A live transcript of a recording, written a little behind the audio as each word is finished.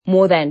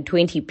More than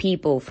 20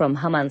 people from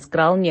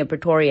Hammanskraal near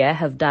Pretoria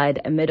have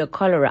died amid a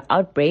cholera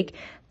outbreak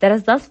that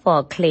has thus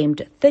far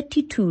claimed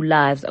 32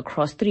 lives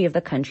across 3 of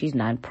the country's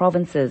 9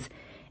 provinces.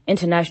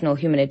 International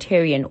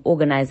humanitarian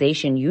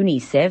organization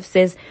UNICEF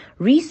says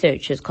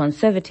researchers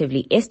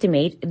conservatively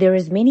estimate there are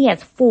as many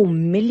as 4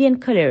 million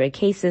cholera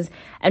cases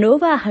and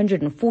over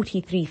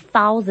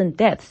 143,000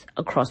 deaths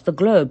across the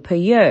globe per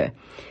year.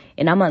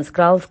 In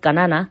Hammanskraal's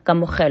Kanana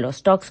Kamogelo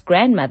Stock's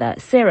grandmother,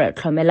 Sarah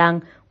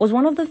Tlomelang, was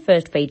one of the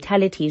first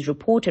fatalities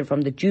reported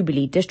from the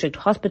Jubilee District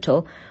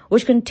Hospital,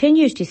 which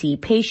continues to see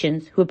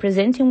patients who are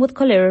presenting with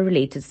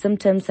cholera-related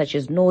symptoms such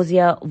as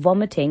nausea,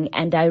 vomiting,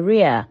 and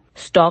diarrhea.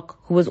 Stock,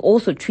 who was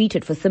also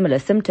treated for similar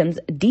symptoms,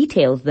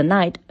 details the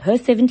night her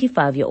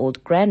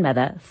 75-year-old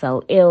grandmother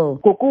fell ill.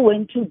 Coco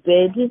went to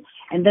bed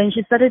and then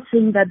she started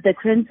saying that the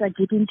cramps are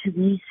getting to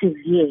be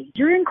severe.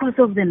 During the course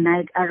of the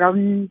night,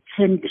 around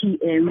 10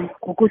 p.m.,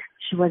 Coco,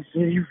 she was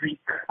very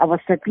weak. I was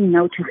starting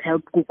now to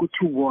help Coco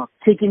to walk,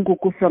 taking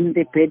Coco from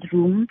the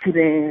bedroom to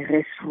the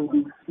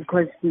restroom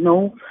because,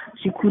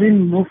 she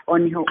couldn't move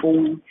on her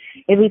own.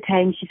 Every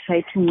time she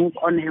tried to move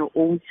on her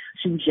own,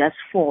 she would just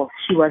fall.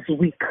 She was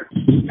weak.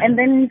 And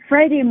then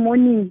Friday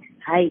morning,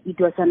 it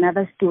was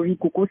another story.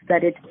 Coco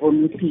started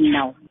vomiting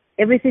now.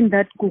 Everything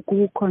that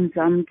Coco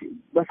consumed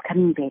was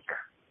coming back.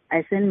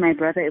 I sent my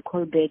brother a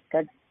call back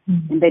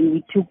and then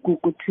we took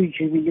Coco to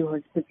Jubilee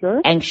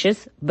Hospital.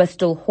 Anxious, but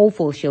still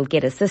hopeful she'll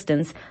get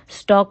assistance,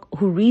 Stock,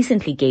 who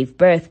recently gave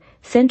birth,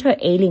 sent her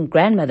ailing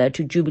grandmother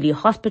to Jubilee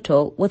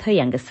Hospital with her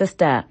younger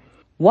sister.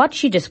 What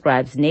she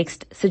describes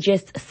next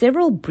suggests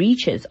several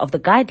breaches of the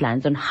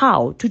guidelines on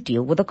how to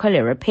deal with a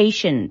cholera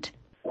patient.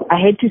 I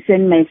had to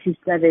send my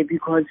sister there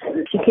because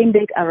she came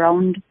back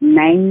around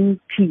 9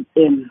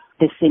 p.m.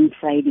 the same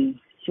Friday.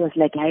 She was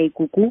like, "Hi,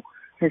 Cuckoo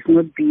has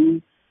not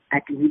been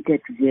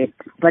admitted yet."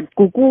 But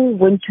Cuckoo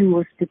went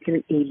to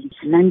hospital early.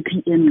 9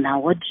 p.m. now.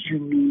 What do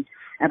you mean?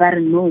 I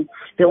don't know.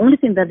 The only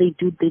thing that they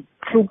do, they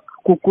took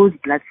Cuckoo's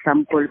blood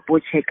sample,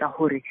 check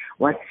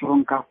what's wrong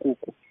with Cuckoo.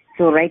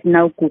 So right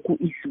now, Cuckoo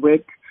is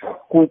wet.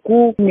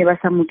 Cuckoo never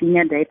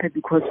samutinya diaper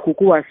because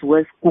Cuckoo was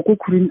worse. Cuckoo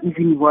couldn't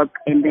even walk,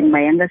 and then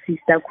my younger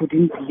sister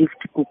couldn't lift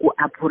Cuckoo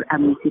up for a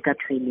musical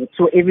toilet.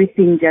 So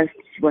everything just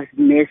was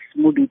mess,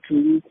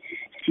 mobility.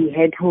 She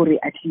had her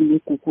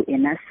clean Cuckoo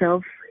and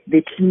herself.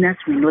 The cleaners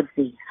were not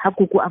there. Her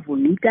Cuckoo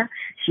avomita,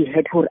 she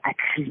had her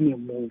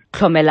clean move.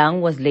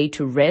 Tlomelang was laid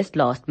to rest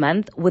last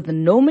month with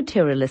no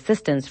material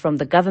assistance from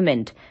the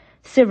government.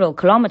 Several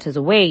kilometers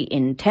away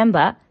in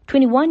Temba,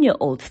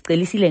 21-year-old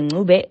Celisile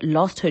Ncube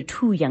lost her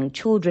 2 young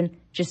children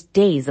just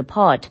days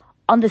apart.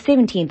 On the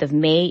 17th of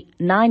May,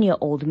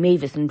 9-year-old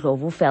Mavis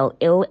Ndlovu fell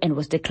ill and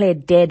was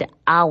declared dead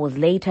hours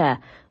later.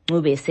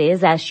 Ncube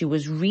says as she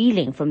was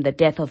reeling from the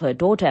death of her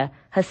daughter,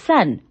 her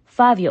son,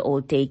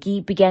 5-year-old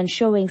Deki, began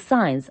showing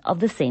signs of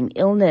the same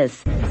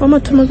illness.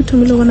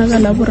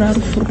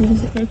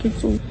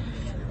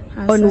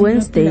 On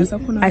Wednesday,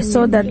 I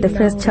saw that the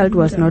first child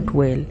was not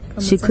well.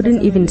 She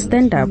couldn't even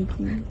stand up.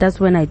 That's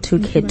when I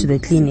took her to the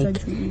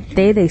clinic.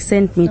 There they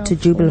sent me to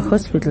Jubilee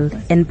Hospital,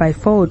 and by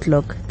 4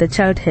 o'clock, the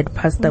child had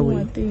passed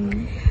away.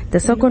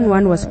 The second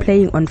one was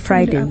playing on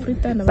Friday,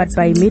 but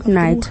by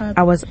midnight,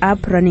 I was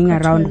up running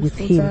around with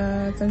him.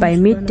 By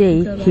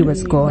midday, he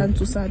was gone.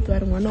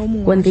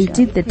 When they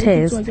did the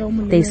test,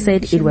 they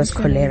said it was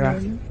cholera.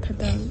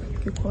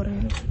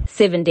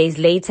 7 days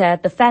later,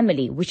 the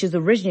family, which is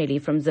originally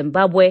from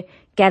Zimbabwe,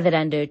 gathered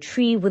under a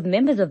tree with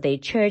members of their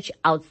church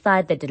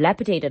outside the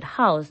dilapidated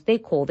house they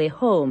call their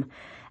home.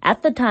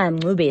 At the time,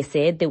 Ncube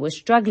said they were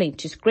struggling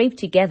to scrape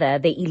together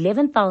the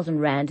 11,000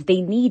 rand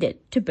they needed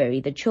to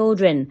bury the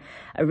children.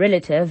 A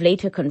relative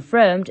later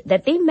confirmed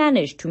that they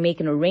managed to make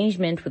an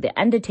arrangement with the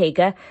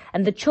undertaker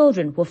and the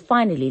children were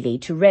finally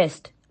laid to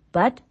rest.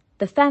 But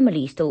the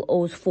family still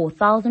owes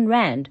 4,000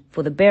 rand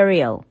for the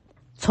burial.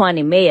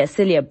 Tshwane Mayor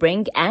Celia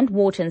Brink and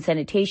Water and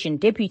Sanitation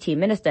Deputy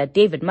Minister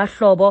David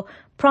Mahlobo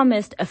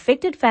promised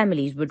affected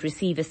families would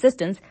receive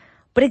assistance,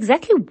 but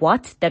exactly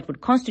what that would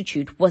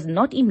constitute was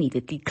not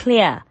immediately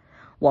clear.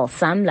 While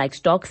some, like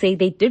Stock, say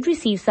they did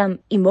receive some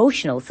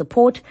emotional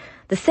support,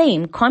 the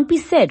same can't be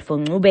said for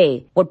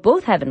Ncube. What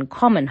both have in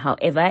common,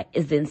 however,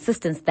 is the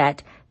insistence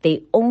that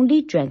they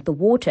only drank the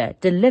water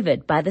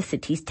delivered by the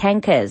city's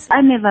tankers.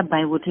 I never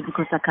buy water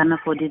because I can't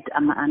afford it.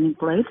 I'm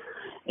unemployed.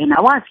 And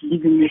I was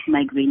living with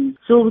my granny.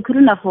 So we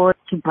couldn't afford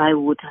to buy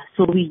water.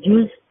 So we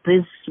used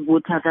this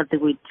water that they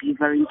were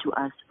delivering to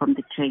us from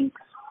the tanks.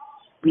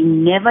 We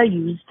never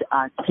used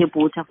tap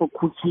water for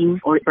cooking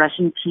or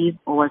brushing teeth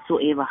or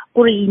whatsoever.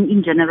 Or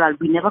in general,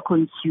 we never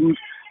consumed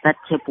that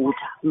tap water.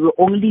 We were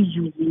only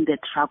using the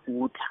trap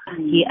water.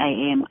 Here I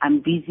am.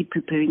 I'm busy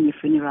preparing a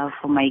funeral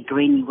for my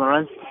granny,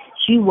 whereas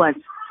she was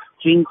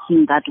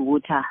drinking that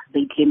water.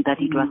 They claimed that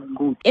it was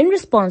good. In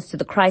response to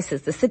the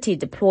crisis, the city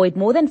deployed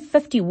more than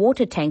 50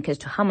 water tankers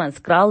to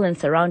Hammanskraal and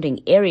surrounding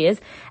areas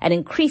and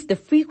increased the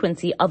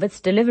frequency of its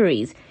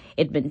deliveries.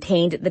 It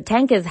maintained the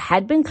tankers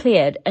had been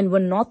cleared and were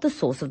not the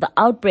source of the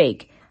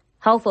outbreak.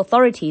 Health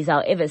authorities,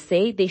 however,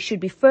 say there should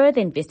be further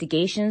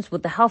investigations,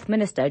 with the Health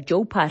Minister,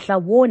 Joe Pahla,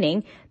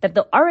 warning that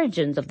the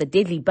origins of the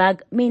deadly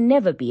bug may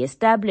never be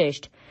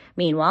established.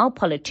 Meanwhile,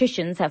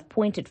 politicians have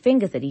pointed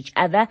fingers at each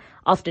other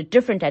after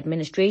different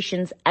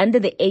administrations under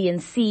the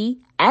ANC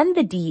and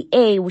the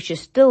DA, which is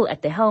still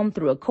at the helm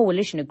through a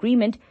coalition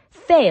agreement,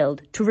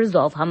 failed to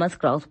resolve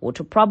Hammanskraal's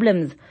water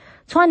problems.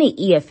 Tshwane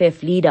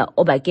EFF leader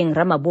Obakeng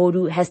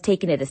Ramabodu has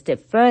taken it a step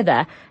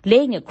further,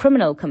 laying a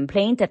criminal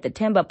complaint at the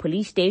Themba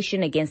police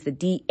station against the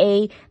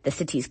DA, the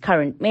city's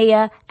current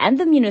mayor, and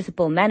the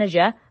municipal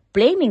manager,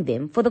 blaming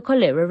them for the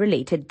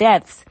cholera-related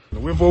deaths.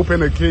 We've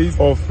opened a case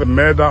of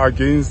murder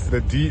against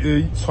the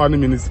DA, Tshwane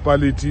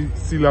Municipality,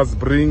 Silas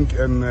Brink,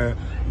 and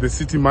the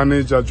city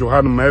manager,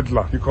 Johan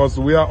Medler, because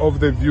we are of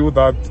the view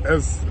that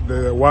as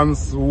the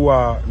ones who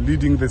are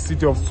leading the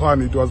city of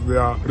Tshwane, it was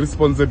their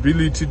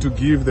responsibility to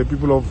give the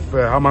people of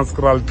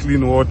Hammanskraal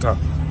clean water.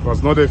 It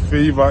was not a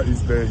favor,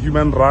 it's the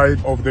human right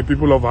of the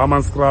people of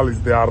Hammanskraal, it's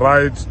their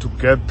right to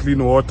get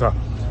clean water.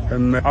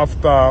 And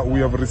after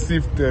we have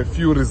received a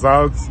few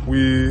results,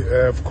 we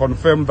have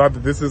confirmed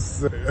that this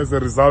is as a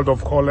result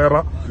of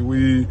cholera.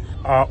 We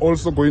are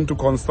also going to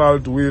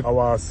consult with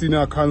our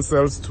senior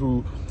councils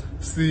to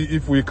see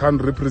if we can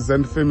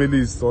represent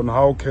families on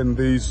how can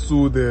they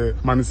sue the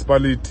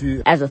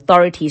municipality. As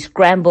authorities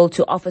scramble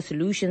to offer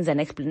solutions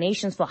and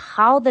explanations for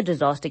how the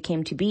disaster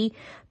came to be,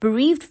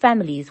 bereaved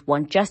families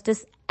want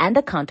justice and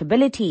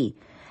accountability.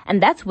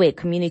 And that's where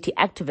community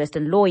activist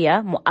and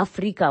lawyer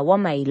Mo'Afrika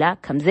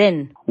Wamaila comes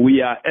in.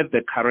 We are at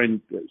the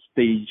current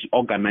stage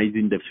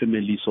organizing the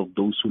families of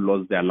those who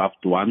lost their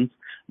loved ones,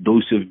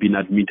 those who have been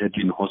admitted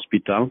in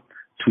hospital,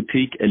 to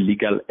take a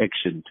legal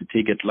action, to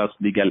take at last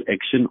legal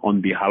action on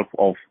behalf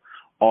of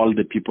all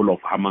the people of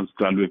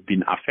Hammanskraal who have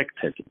been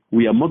affected.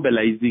 We are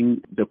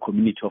mobilizing the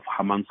community of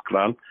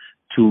Hammanskraal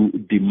to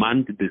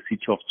demand the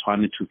city of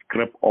Tshwane to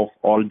scrap off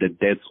all the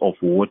debts of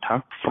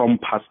water from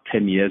past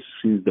 10 years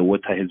since the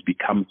water has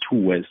become too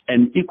worse.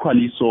 And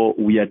equally so,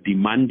 we are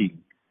demanding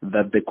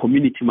that the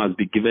community must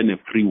be given a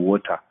free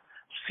water,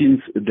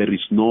 since there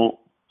is no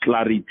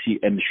clarity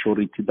and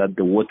surety that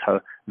the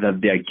water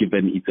that they are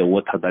given is a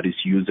water that is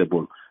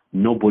usable.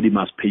 Nobody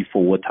must pay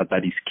for water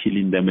that is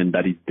killing them and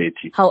that is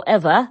dirty.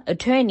 However,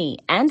 attorney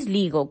and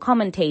legal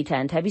commentator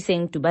Ntabi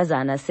Singh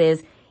Dubazana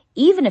says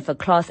even if a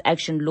class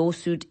action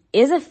lawsuit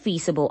is a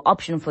feasible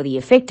option for the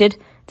affected,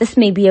 this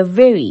may be a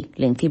very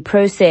lengthy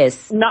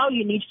process. Now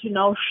you need to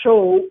now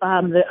show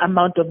the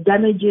amount of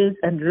damages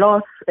and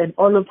loss and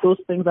all of those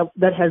things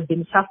that has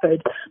been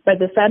suffered by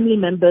the family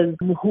members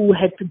who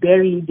had to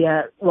bury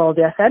their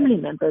family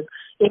members.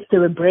 If they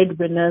were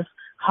breadwinners,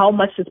 how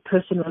much this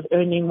person was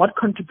earning, what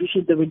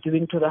contributions they were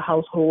doing to the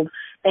household,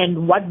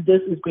 and what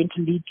this is going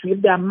to lead to.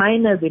 If there are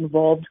minors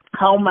involved,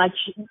 how much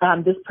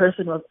this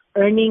person was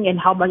earning and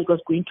how much it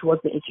was going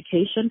towards the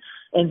education.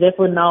 And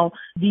therefore now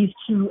these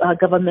two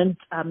government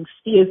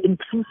spheres,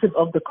 inclusive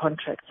of the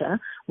contractor,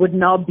 would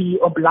now be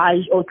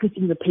obliged, or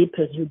putting the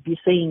papers, you'd be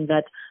saying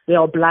that they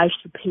are obliged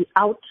to pay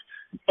out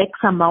X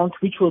amount,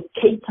 which will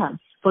cater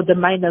for the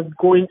minors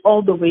going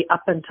all the way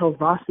up until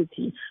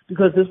varsity,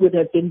 because this would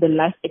have been the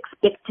life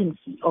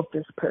expectancy of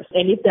this person.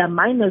 And if there are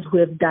minors who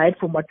have died,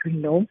 from what we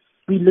know,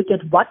 we look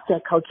at what their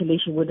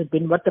calculation would have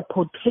been, what the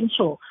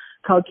potential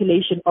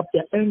calculation of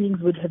their earnings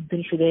would have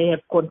been should they have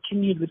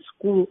continued with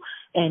school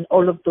and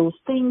all of those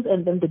things,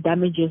 and then the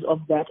damages of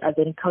that are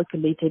then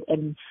calculated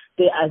and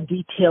they are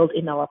detailed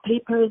in our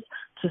papers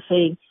to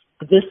say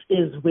this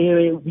is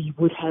where we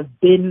would have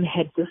been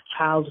had this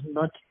child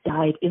not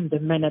died in the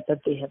manner that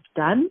they have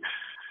done.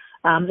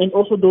 And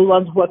also those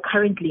ones who are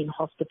currently in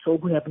hospital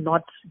who have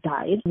not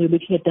died. We're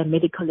looking at their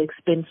medical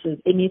expenses,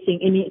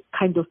 any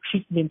kind of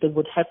treatment they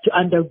would have to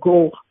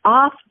undergo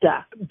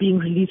after being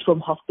released from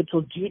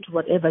hospital due to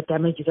whatever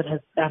damages that has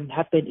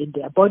happened in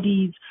their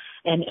bodies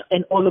and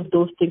all of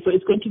those things. So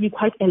it's going to be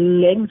quite a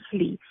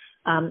lengthy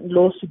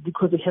lawsuit,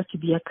 because it has to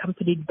be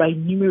accompanied by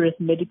numerous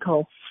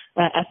medical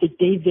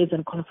affidavits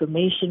and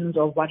confirmations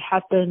of what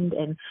happened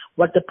and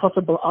what the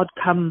possible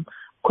outcome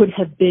could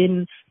have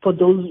been for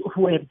those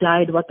who have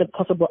died, what the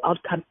possible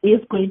outcome is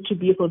going to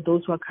be for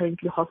those who are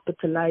currently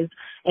hospitalized,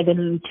 and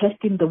then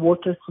testing the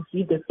waters to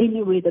see if there's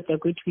any way that they're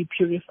going to be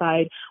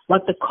purified,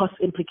 what the cost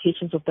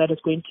implications of that is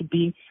going to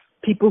be.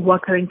 People who are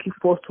currently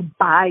forced to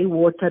buy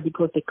water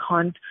because they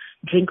can't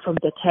drink from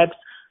the taps.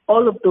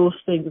 All of those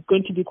things. It's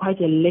going to be quite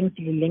a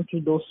lengthy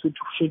lawsuit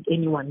should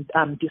anyone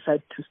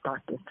decide to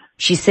start it.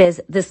 She says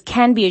this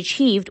can be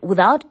achieved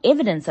without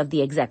evidence of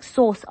the exact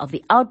source of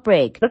the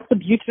outbreak. That's the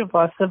beauty of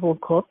our civil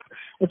courts.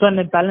 It's on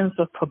a balance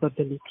of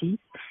probability.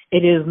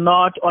 It is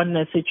not on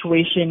a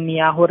situation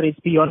where it's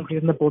beyond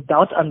reasonable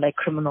doubt, unlike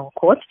criminal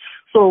court.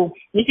 So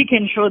if you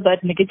can show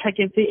that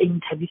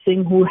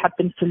Ntabi, who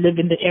happens to live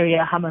in the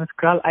area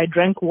Hammanskraal, I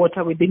drank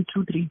water within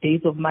 2-3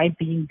 days of my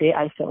being there,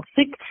 I felt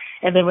sick.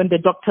 And then when the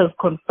doctors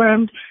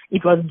confirmed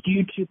it was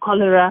due to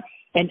cholera,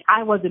 and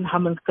I was in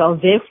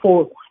Hammanskraal,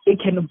 therefore it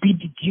can be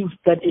deduced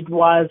that it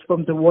was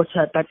from the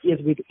water that is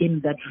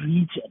within that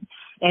region.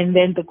 and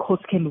then the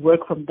courts can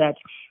work from that.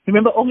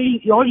 Remember, all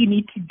you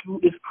need to do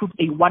is prove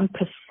a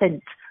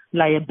 1%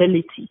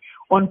 liability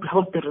on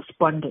behalf of the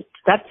respondent.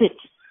 That's it.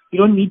 You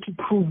don't need to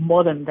prove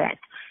more than that.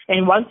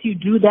 And once you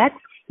do that,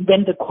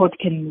 then the court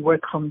can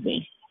work from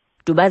there.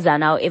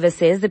 Dubazana, however,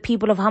 says the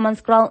people of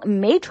Hammanskraal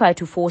may try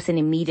to force an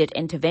immediate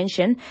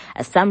intervention,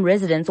 as some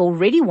residents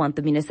already want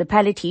the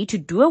municipality to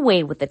do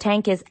away with the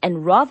tankers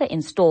and rather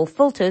install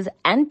filters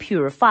and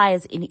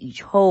purifiers in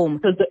each home.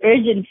 So the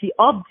urgency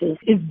of this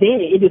is there.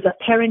 It is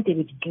apparent, it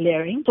is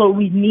glaring. So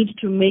we need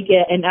to make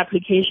an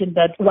application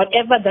that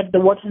whatever that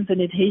the water and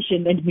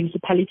sanitation and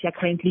municipality are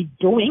currently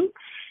doing,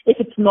 if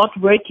it's not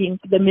working,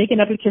 they make an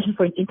application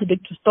for an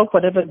interdict to stop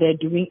whatever they're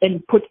doing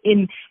and put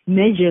in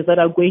measures that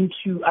are going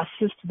to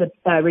assist the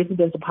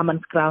residents of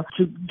Hammanskraal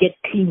to get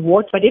clean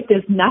water. But if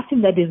there's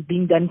nothing that is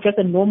being done, just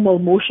a normal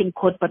motion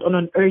court, but on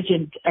an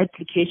urgent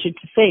application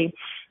to say,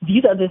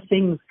 these are the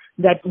things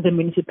that the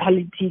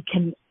municipality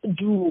can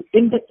do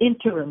in the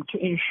interim to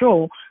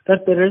ensure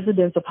that the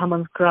residents of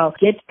Hammanskraal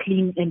get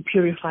clean and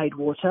purified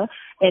water,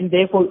 and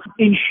therefore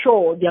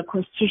ensure their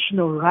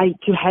constitutional right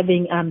to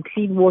having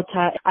clean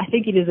water. I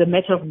think it is a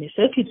matter of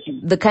necessity.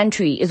 The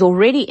country is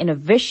already in a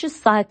vicious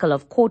cycle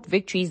of court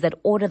victories that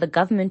order the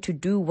government to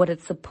do what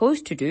it's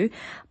supposed to do,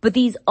 but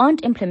these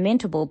aren't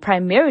implementable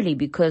primarily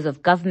because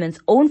of government's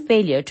own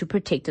failure to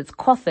protect its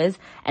coffers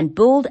and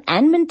build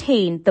and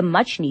maintain the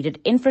much-needed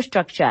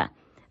infrastructure.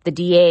 The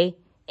DA,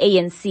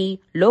 ANC,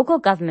 local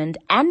government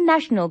and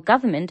national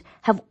government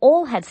have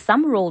all had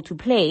some role to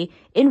play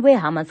in where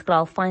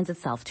Hammanskraal finds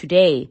itself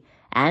today.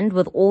 And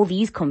with all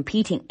these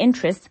competing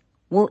interests,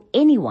 will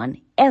anyone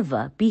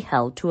ever be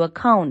held to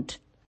account?